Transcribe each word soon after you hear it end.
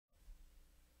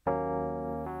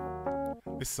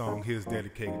This song here is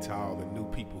dedicated to all the new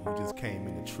people who just came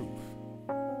in the truth.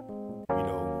 You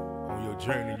know, on your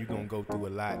journey, you're going to go through a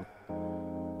lot.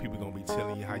 People going to be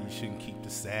telling you how you shouldn't keep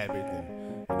the Sabbath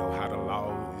and, you know, how the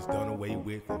law is done away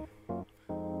with. And,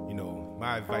 you know,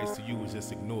 my advice to you is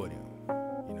just ignore them.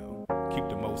 You know, keep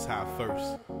the Most High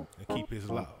first and keep His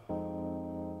law.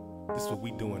 This is what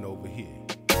we doing over here.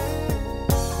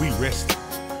 We resting.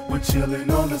 We're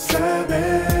chilling on the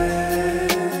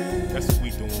Sabbath. That's what we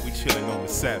doing. We chilling on the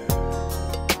Sabbath.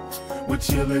 We're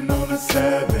chilling on the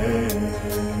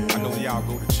Sabbath. I know y'all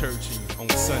go to church on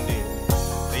Sunday.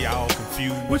 They all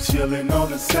confused. We're chilling on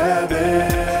the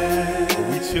Sabbath. But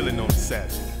we chilling on the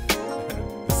Sabbath.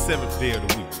 The seventh day of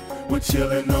the week. We're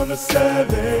chilling on the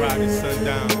Sabbath. Friday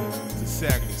sundown to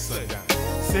Saturday sundown.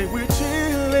 Say we're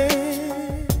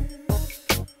chilling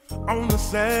on the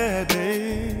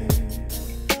Sabbath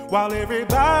while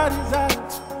everybody's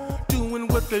out doing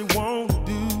what they want to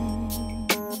do.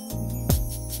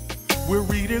 We're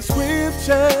reading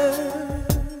scriptures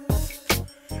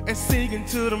and singing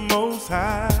to the Most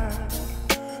High,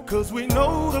 'cause we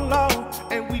know the law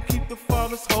and we keep the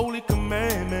Father's holy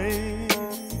commandments.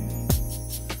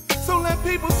 So let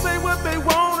people say what they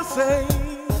want to say.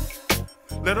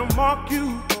 Let them mock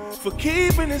you for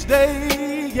keeping this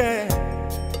day, yeah.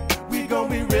 We gon'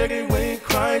 be ready when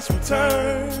Christ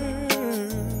returns.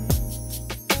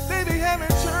 They be having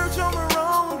church on the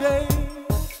wrong day,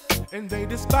 and they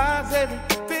despise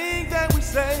everything that we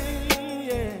say,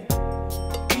 yeah.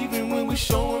 Even when we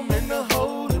show them in the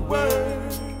holy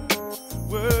word.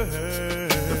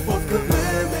 The fourth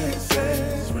commandment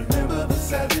says, remember the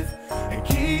Sabbath and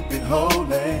keep it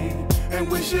holy. And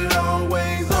we should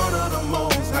always honor the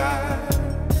Most High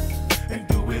and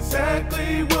do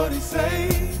exactly what He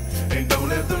say. And don't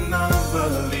let the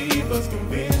non-believers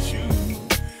convince you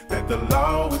that the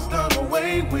law is done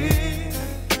away with.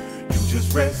 You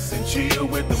just rest and chill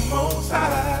with the Most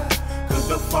High, 'cause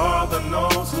the Father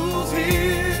knows who's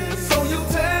here. So you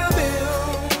tell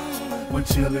them we're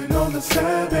chilling on the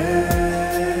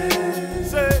Sabbath.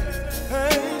 Say,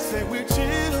 hey, say we're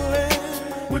chilling.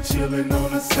 We're chilling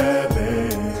on the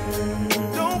Sabbath.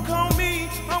 Don't call me,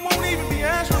 I won't even be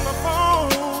answering my phone.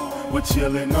 We're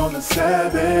chilling on the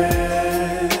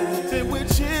Sabbath. Say we're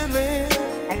chilling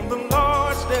on the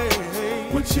Lord's day.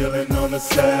 We're chilling on the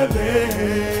Sabbath.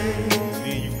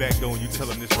 Then you back door and you tell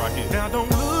them this right here. Now don't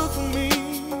look for me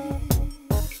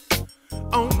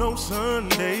on no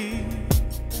Sunday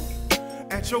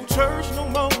at your church no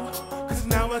more, 'cause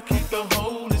now I keep the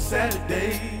holy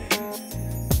Saturday.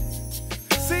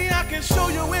 See, I can show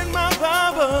you in my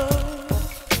Bible,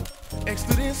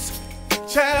 Exodus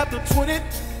chapter 20.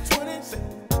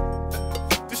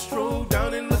 Just scroll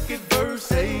down and look at verse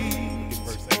 8.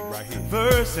 Verse 8 right here.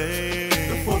 Verse 8.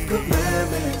 The fourth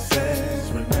commandment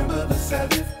says, remember the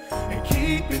Sabbath and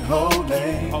keep it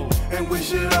holy. And we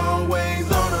should always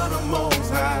honor the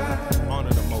Most High.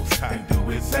 Honor the Most High. And do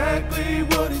exactly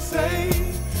what He say.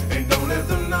 And don't let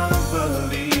the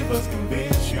non-believers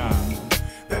convince you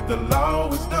that the law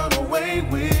is done away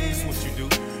with. That's what you do.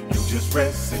 You just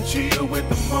rest and chill with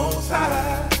the Most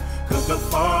High, 'cause the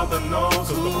Father knows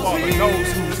who's here.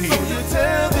 So you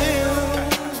tell them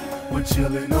we're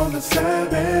chilling on the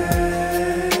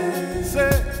Sabbath.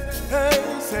 Say, hey,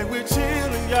 say we're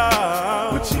chilling,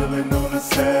 y'all. We're chilling on the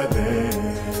Sabbath.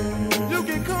 You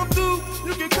can come through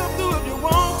if you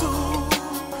want to.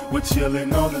 We're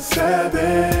chilling on the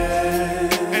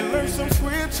Sabbath and learn some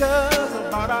scriptures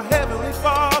about our Heavenly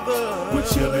Father. We're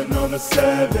chilling on the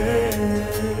Sabbath,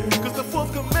 'cause the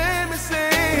fourth commandment says,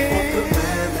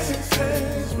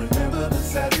 remember the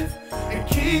Sabbath and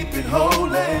keep it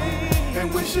holy. And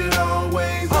we should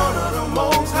always honor the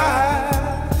Most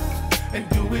High and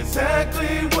do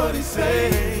exactly what He say.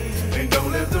 And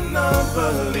don't let the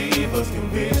non-believers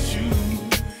convince you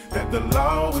that the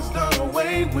law is done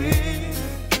away with.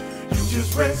 You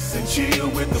just rest and chill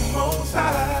with the Most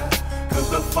High, 'cause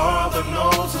the Father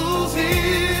knows who's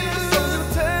here. So you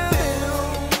tell Him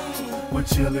we're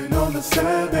chilling on the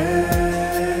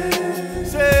Sabbath.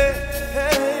 Say,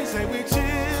 hey, say we're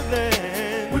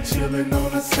chilling. We're chilling on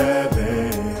the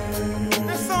Sabbath.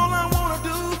 That's all I wanna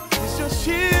do is just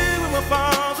chill with my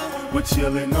Father. We're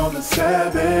chilling on the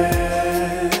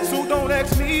Sabbath. So don't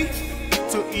ask me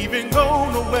to even go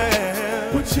nowhere.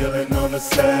 We're chilling on the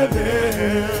Sabbath.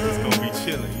 It's gonna be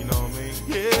chilling, you know what I mean?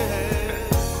 Yeah,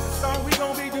 that's all we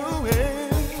gonna be doing.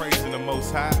 Praising the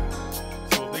Most High.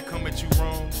 So if they come at you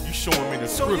wrong, you show them in the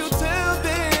So scripture. you tell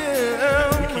them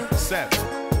We keep the Sabbath.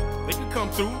 They can come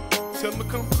through. Tell them to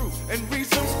come through. and read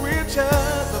some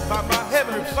scriptures about my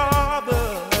Heavenly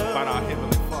Father. About our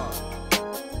Heavenly Father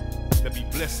that be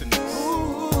blessing us.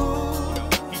 Ooh.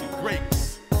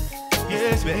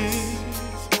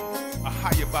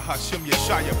 AHAYA Bahashim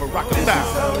Yeshaya Barakatah. This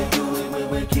is how we do it when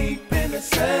we're keeping the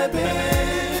Sabbath.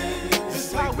 This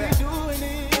is how we doing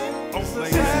it.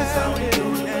 This is how we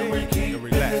do it when we're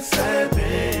keeping the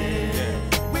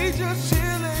Sabbath. We just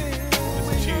chillin'.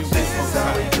 This is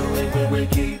how we do it when we're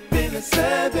keeping the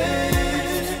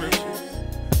Sabbath.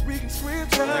 Reading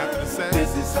scriptures.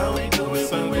 This is how we do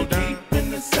it when we're keeping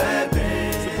the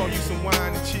Sabbath. Sip on you some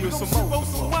wine and chill some more.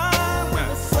 Some wine when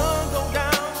the sun go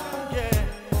down.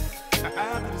 Yeah.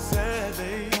 After the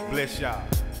Sabbath. Bless y'all.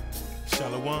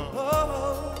 Shalawa.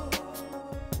 Oh.